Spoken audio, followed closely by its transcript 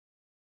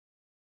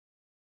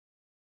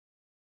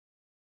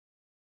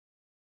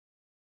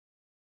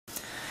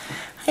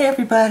Hey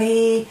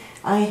everybody,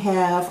 I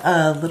have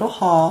a little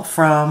haul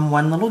from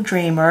One Little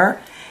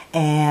Dreamer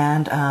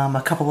and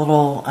a couple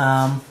little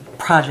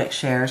project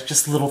shares,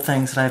 just little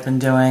things that I've been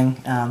doing,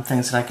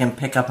 things that I can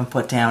pick up and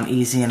put down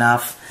easy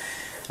enough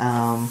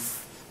when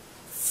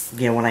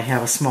I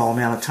have a small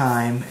amount of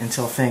time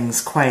until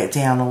things quiet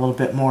down a little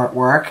bit more at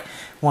work.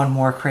 One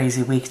more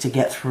crazy week to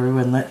get through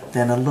and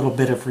then a little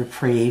bit of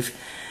reprieve.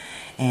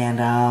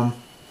 And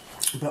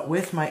but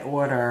with my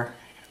order,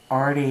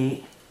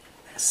 Aarti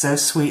so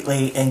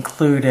sweetly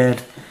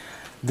included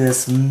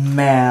this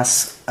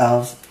mass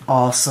of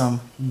awesome,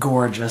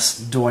 gorgeous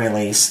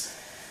doilies.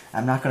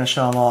 I'm not going to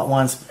show them all at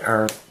once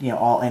or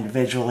all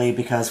individually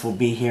because we'll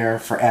be here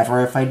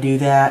forever if I do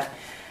that.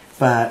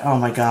 But oh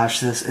my gosh,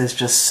 this is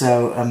just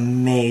so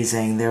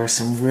amazing. There are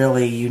some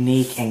really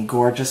unique and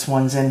gorgeous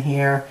ones in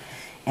here,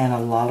 and a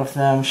lot of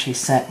them she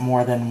sent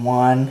more than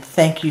one.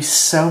 Thank you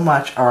so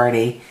much,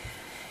 Aarti.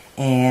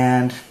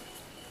 And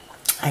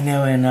I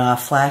know in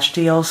flash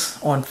deals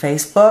on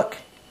Facebook,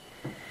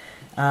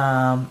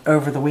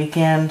 over the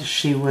weekend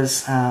she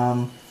was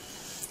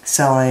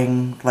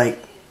selling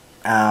like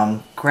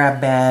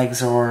grab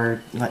bags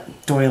or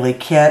like doily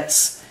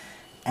kits,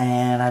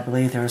 and I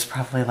believe there was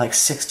probably like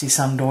 60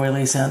 some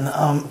doilies in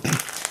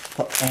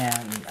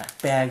and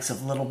bags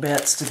of little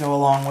bits to go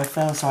along with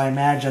them. So I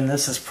imagine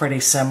this is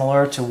pretty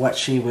similar to what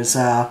she was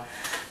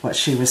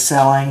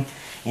selling,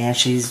 and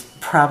she's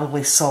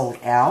probably sold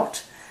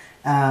out.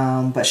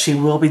 But she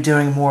will be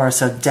doing more,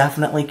 so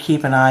definitely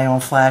keep an eye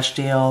on flash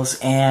deals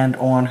and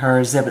on her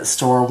exhibit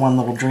store, One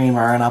Little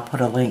Dreamer, and I'll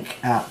put a link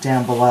out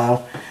down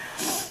below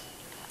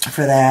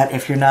for that.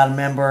 If you're not a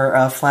member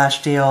of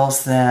flash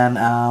deals, then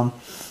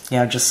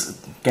just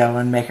go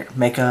and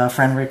make a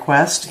friend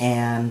request,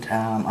 and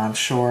I'm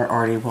sure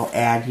Aarti will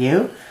add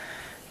you.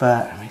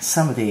 But I mean,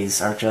 some of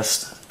these are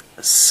just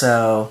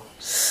so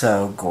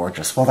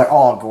gorgeous. Well, they're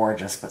all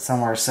gorgeous, but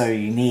some are so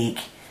unique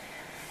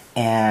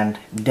and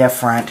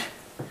different.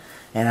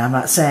 And I'm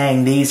not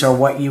saying these are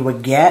what you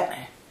would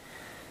get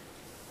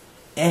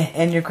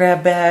in your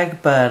grab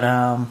bag, but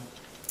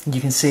you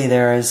can see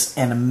there is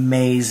an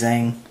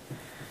amazing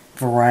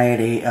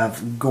variety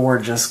of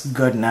gorgeous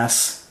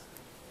goodness.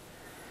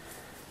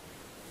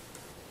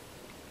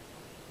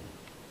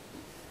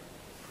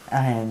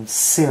 I am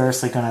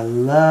seriously going to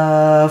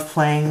love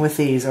playing with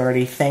these,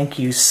 Aarti. Thank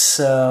you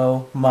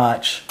so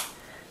much.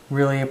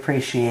 Really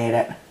appreciate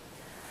it.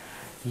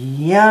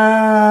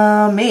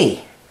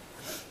 Yummy!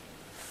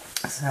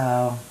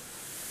 So,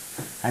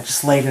 I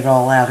just laid it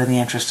all out in the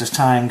interest of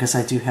time because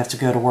I do have to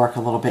go to work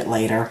a little bit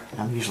later.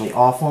 I'm usually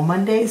off on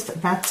Mondays,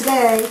 but not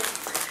today.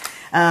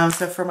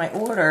 So for my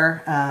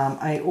order,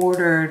 I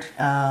ordered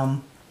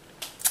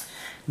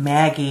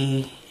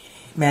Maggie's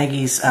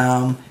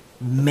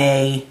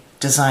May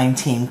Design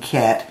Team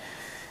Kit,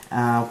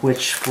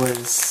 which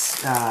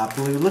was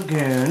Blue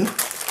Lagoon.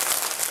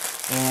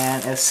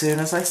 And as soon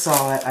as I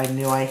saw it, I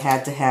knew I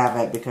had to have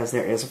it because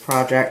there is a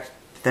project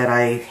that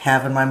I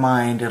have in my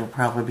mind. It'll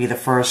probably be the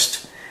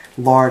first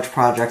large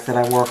project that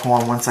I work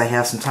on once I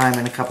have some time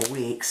in a couple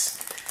weeks.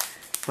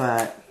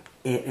 But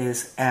it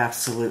is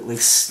absolutely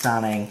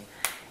stunning.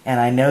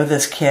 And I know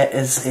this kit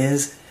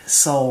is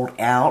sold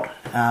out.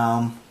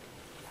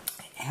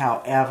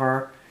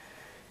 However,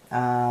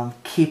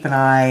 keep an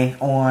eye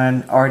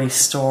on Aarti's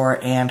store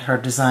and her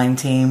design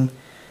team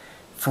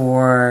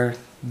for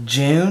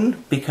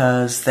June,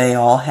 because they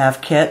all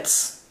have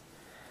kits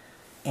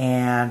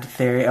and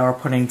they are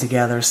putting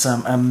together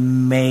some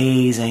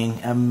amazing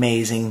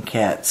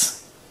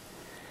kits.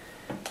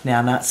 Now,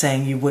 I'm not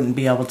saying you wouldn't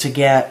be able to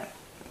get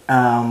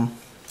a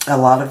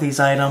lot of these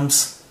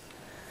items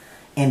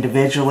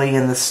individually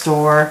in the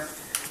store,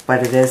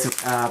 but it is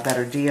a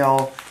better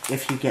deal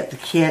if you get the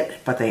kit,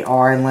 but they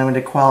are in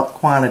limited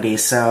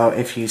quantities, so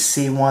if you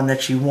see one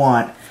that you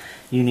want,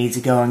 you need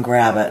to go and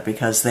grab it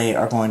because they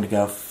are going to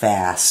go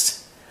fast.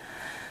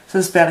 So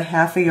it's about a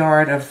 ½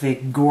 yard of the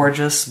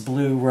gorgeous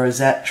blue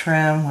rosette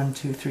trim. 1,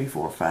 2, 3,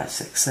 4, 5,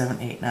 6,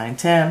 7, 8, 9,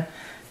 10.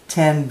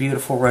 10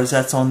 beautiful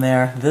rosettes on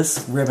there.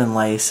 This ribbon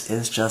lace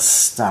is just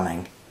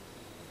stunning.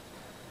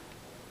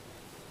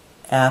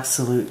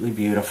 Absolutely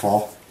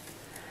beautiful.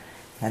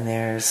 And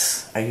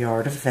there's a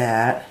yard of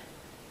that.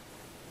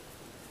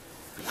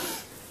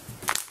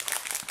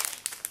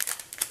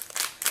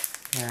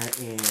 There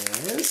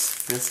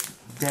is this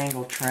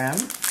dangle trim.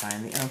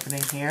 Find the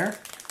opening here.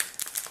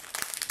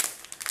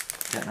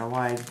 Don't know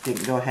why I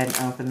didn't go ahead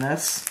and open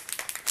this.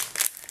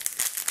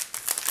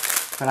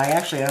 But I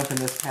actually opened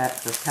this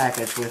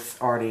package with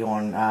Aarti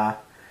on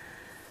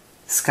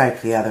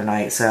Skype the other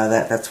night, so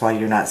that's why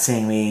you're not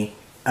seeing me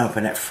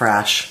open it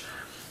fresh.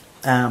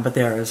 But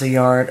there is a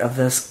yard of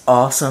this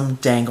awesome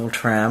dangle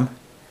trim,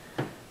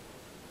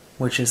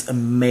 which is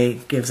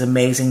gives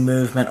amazing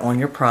movement on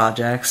your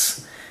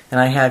projects. And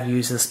I have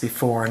used this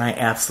before, and I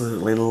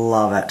absolutely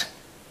love it.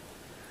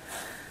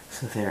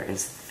 So there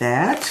is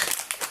that.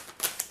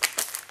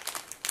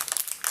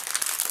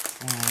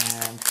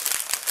 And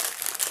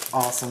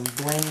awesome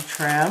bling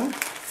trim.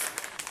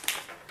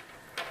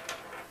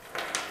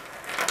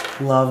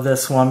 Love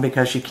this one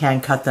because you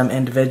can cut them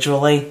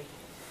individually.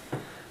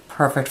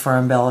 Perfect for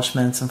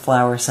embellishments and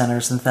flower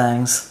centers and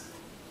things.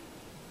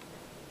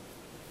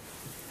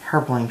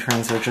 Her bling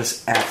trims are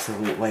just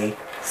absolutely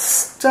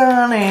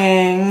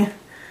stunning.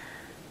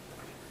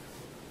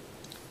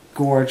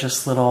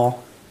 Gorgeous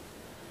little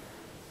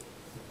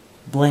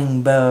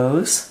bling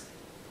bows.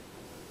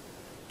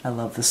 I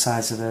love the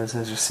size of those.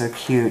 Those are so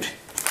cute.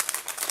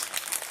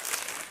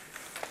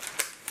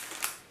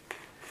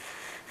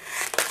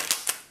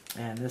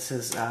 And this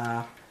is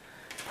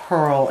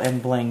pearl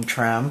and bling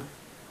trim,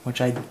 which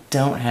I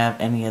don't have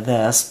any of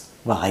this.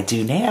 Well, I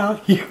do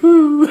now.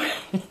 Yoo-hoo!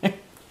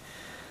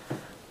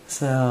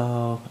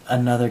 So,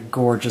 another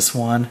gorgeous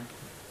one.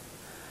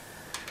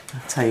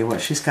 I'll tell you what,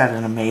 she's got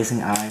an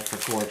amazing eye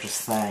for gorgeous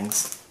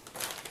things.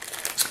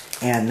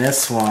 And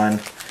this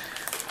one,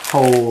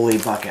 holy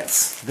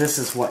buckets. This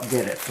is what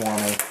did it for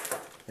me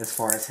as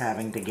far as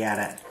having to get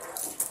it.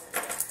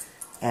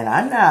 And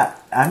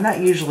I'm not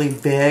usually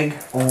big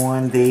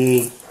on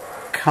the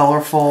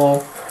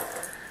colorful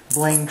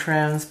bling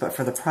trims, but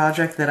for the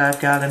project that I've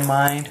got in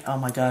mind, oh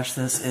my gosh,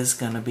 this is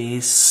going to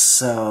be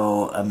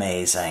so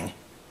amazing.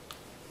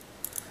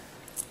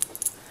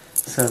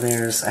 So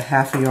there's a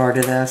half a yard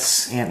of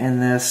this, and in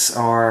this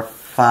are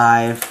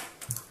 5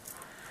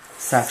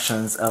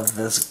 sections of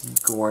this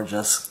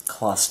gorgeous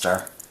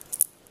cluster.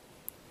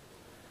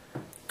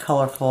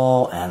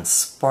 Colorful and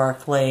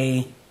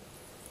sparkly,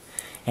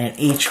 and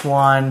each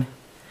one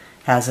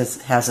has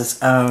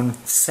its own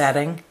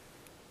setting,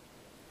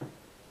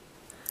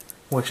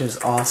 which is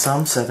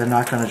awesome. So they're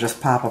not going to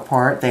just pop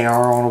apart. They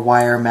are on a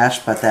wire mesh,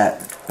 but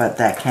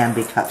that can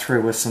be cut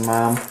through with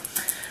some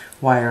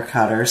wire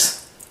cutters.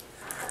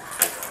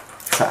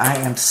 So I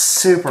am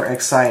super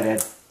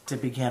excited to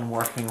begin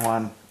working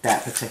on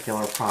that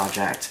particular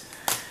project.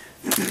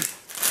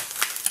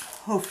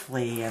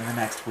 Hopefully in the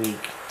next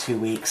week, 2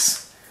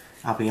 weeks,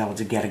 I'll be able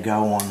to get a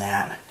go on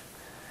that.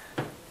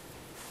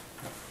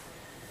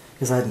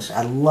 Because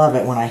I love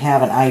it when I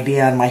have an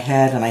idea in my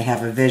head and I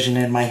have a vision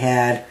in my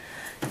head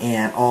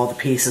and all the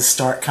pieces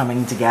start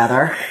coming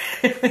together.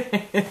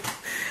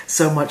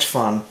 So much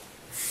fun.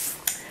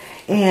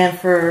 And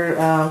for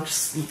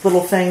just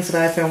little things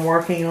that I've been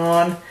working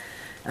on,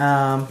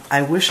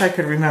 I wish I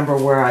could remember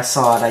where I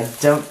saw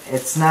it.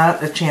 It's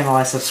not a channel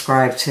I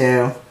subscribe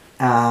to.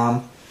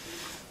 I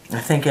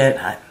think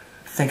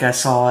I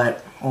saw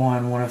it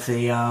on one of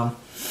the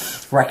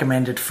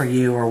recommended for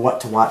you or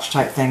what to watch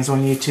type things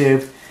on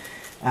YouTube.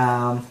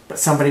 But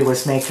somebody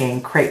was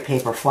making crepe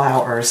paper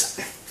flowers,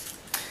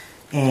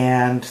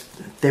 and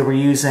they were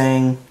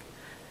using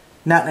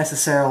not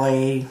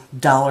necessarily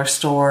dollar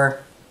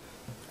store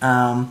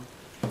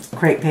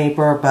crepe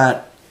paper,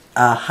 but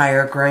a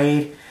higher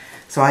grade.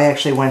 So I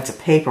actually went to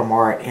Paper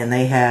Mart, and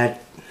they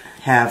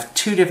have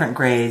 2 different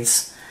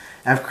grades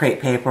of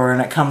crepe paper,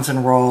 and it comes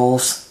in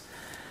rolls.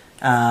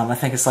 I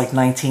think it's like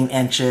 19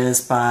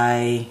 inches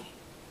by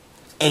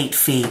 8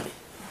 feet.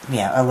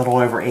 Yeah, a little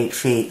over 8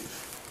 feet.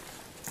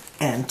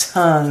 And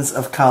tons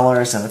of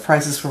colors, and the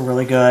prices were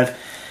really good.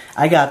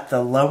 I got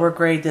the lower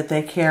grade that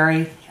they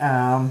carry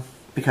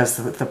because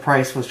the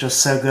price was just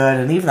so good,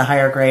 and even the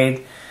higher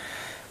grade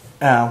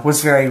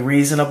was very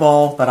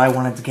reasonable, but I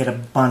wanted to get a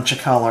bunch of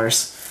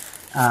colors.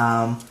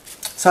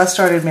 So I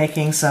started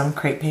making some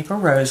crepe paper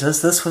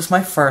roses. This was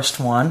my first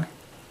one,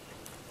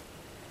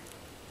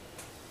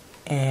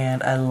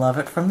 and I love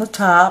it from the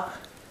top.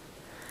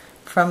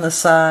 From the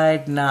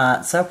side,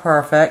 not so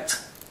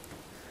perfect.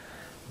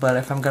 But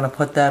if I'm going to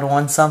put that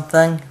on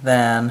something,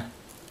 then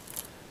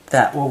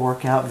that will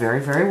work out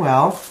very, very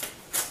well.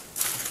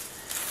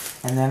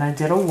 And then I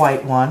did a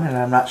white one, and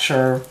I'm not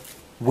sure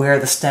where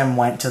the stem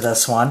went to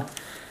this one.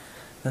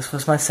 This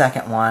was my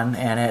second one,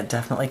 and it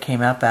definitely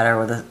came out better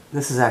with it.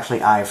 This is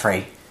actually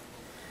ivory.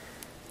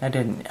 I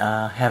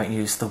haven't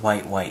used the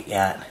white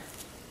yet.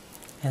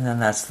 And then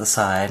that's the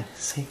side,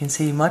 so you can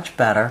see much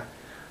better.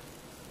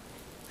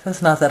 So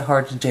it's not that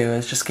hard to do.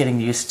 It's just getting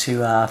used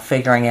to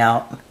figuring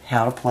out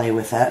how to play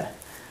with it.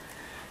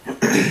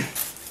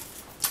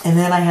 And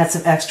then I had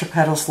some extra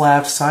petals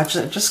left, so I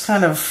just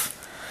kind of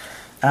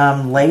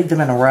laid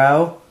them in a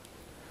row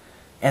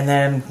and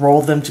then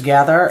rolled them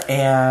together,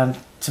 and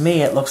to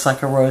me it looks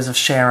like a Rose of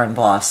Sharon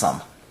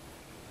blossom,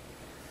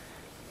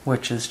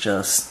 which is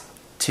just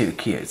too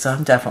cute. So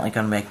I'm definitely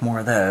going to make more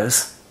of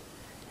those.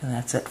 And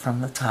that's it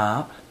from the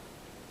top.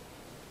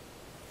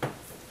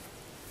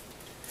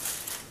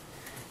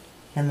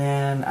 And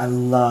then I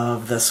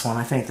love this one.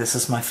 I think this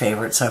is my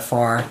favorite so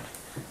far.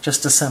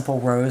 Just a simple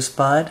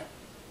rosebud.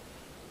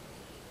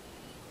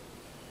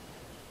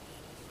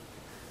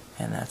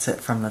 And that's it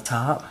from the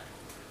top.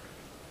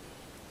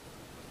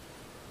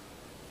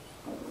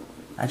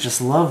 I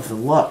just love the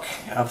look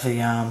of the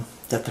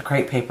that the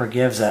crepe paper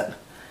gives it,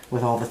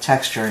 with all the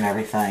texture and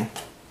everything.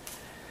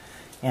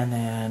 And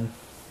then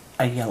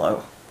a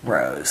yellow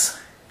rose.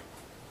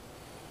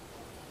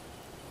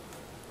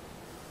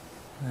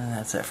 And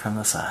that's it from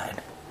the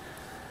side.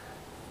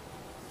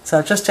 So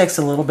it just takes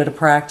a little bit of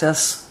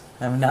practice.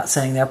 I'm not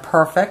saying they're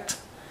perfect,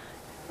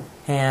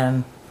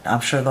 and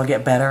I'm sure they'll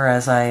get better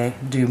as I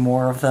do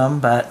more of them,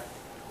 but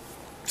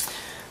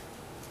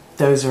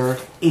those are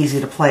easy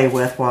to play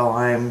with while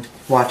I'm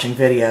watching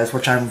videos,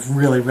 which I'm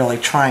really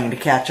trying to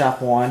catch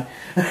up on.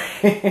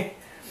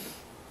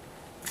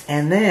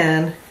 And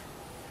then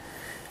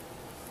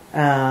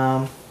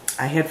I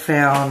had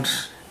found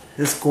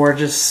these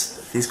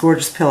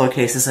gorgeous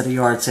pillowcases at a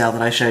yard sale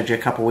that I showed you a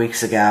couple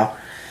weeks ago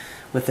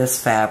with this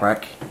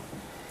fabric.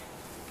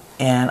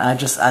 And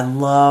I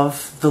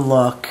love the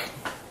look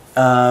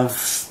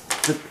of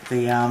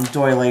the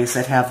doilies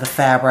that have the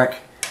fabric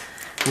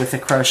with the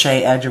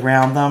crochet edge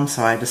around them,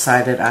 so I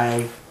decided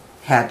I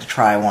had to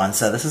try one.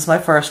 So this is my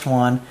first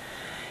one,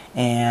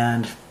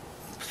 and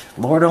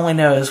Lord only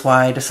knows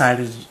why I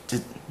decided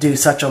to do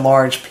such a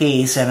large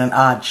piece in an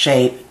odd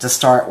shape to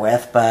start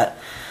with, but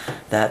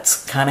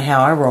that's kind of how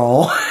I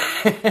roll.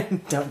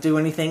 Don't do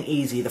anything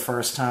easy the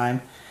first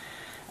time.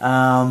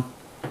 But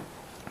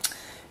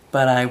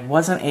I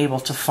wasn't able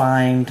to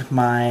find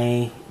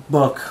my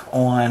book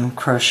on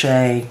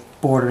crochet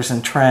borders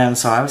and trim,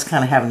 so I was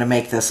kind of having to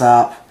make this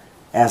up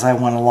as I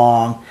went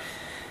along.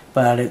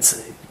 But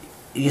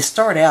you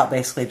start out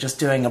basically just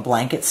doing a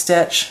blanket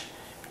stitch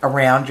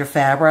around your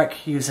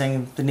fabric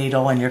using the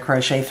needle and your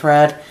crochet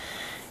thread,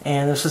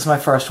 and this was my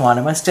first one,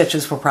 and my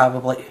stitches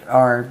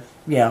are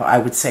I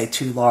would say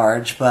too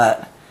large,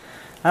 but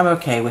I'm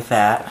okay with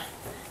that.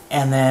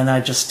 And then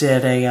I just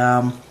did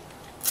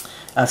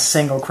a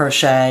single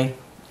crochet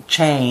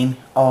chain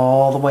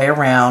all the way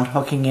around,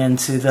 hooking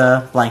into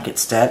the blanket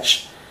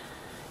stitch.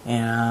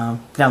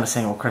 And not a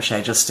single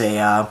crochet, just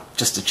a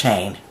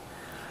chain.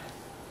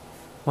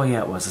 Well,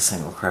 yeah, it was a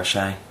single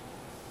crochet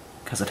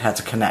because it had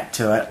to connect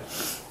to it.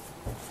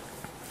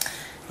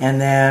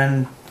 And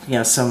then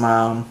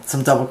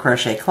some double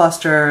crochet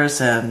clusters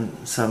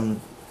and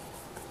some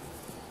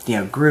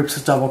groups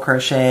of double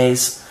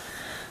crochets.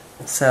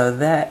 So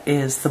that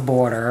is the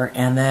border.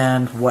 And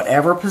then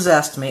whatever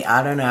possessed me,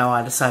 I don't know,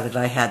 I decided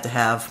I had to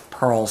have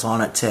pearls on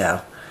it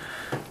too.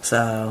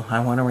 So I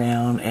went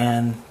around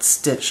and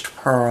stitched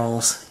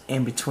pearls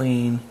in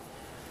between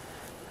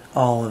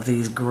all of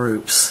these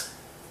groups.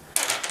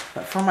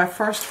 But for my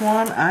first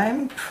one,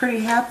 I'm pretty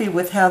happy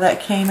with how that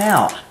came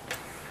out.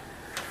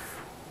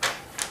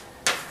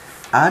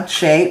 Odd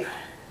shape,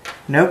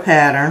 no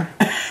pattern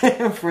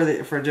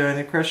for doing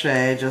the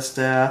crochet, just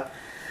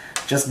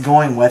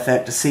going with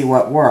it to see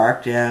what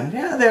worked. And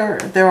yeah,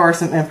 there are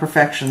some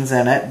imperfections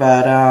in it,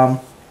 but I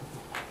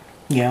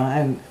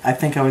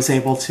think I was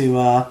able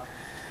to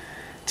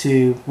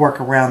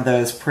work around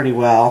those pretty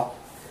well.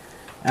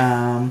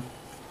 But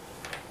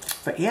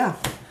yeah,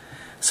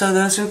 so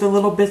those are the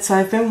little bits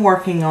I've been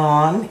working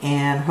on,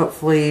 and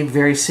hopefully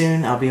very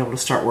soon I'll be able to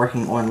start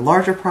working on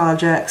larger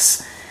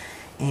projects.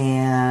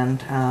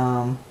 And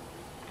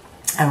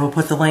I will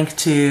put the link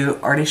to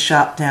Aarti's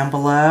shop down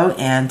below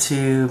and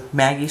to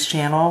Maggie's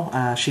channel.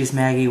 She's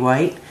Maggie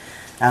White.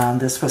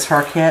 This was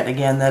her kit.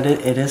 Again, that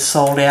it is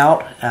sold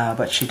out,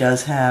 but she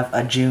does have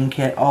a June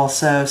kit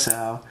also.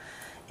 So,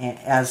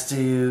 as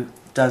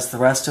does the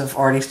rest of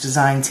Aarti's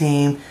design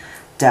team.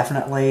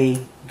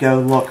 Definitely go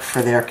look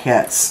for their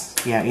kits.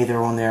 Either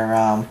on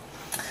their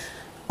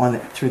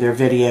through their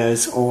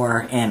videos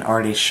or in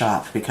Aarti's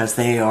shop, because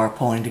they are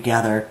pulling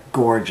together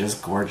gorgeous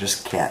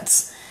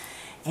kits.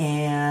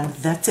 And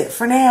that's it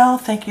for now.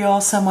 Thank you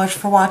all so much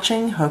for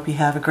watching. Hope you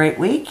have a great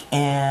week,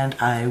 and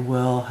I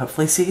will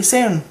hopefully see you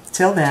soon.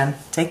 Till then,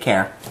 take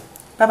care.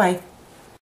 Bye-bye.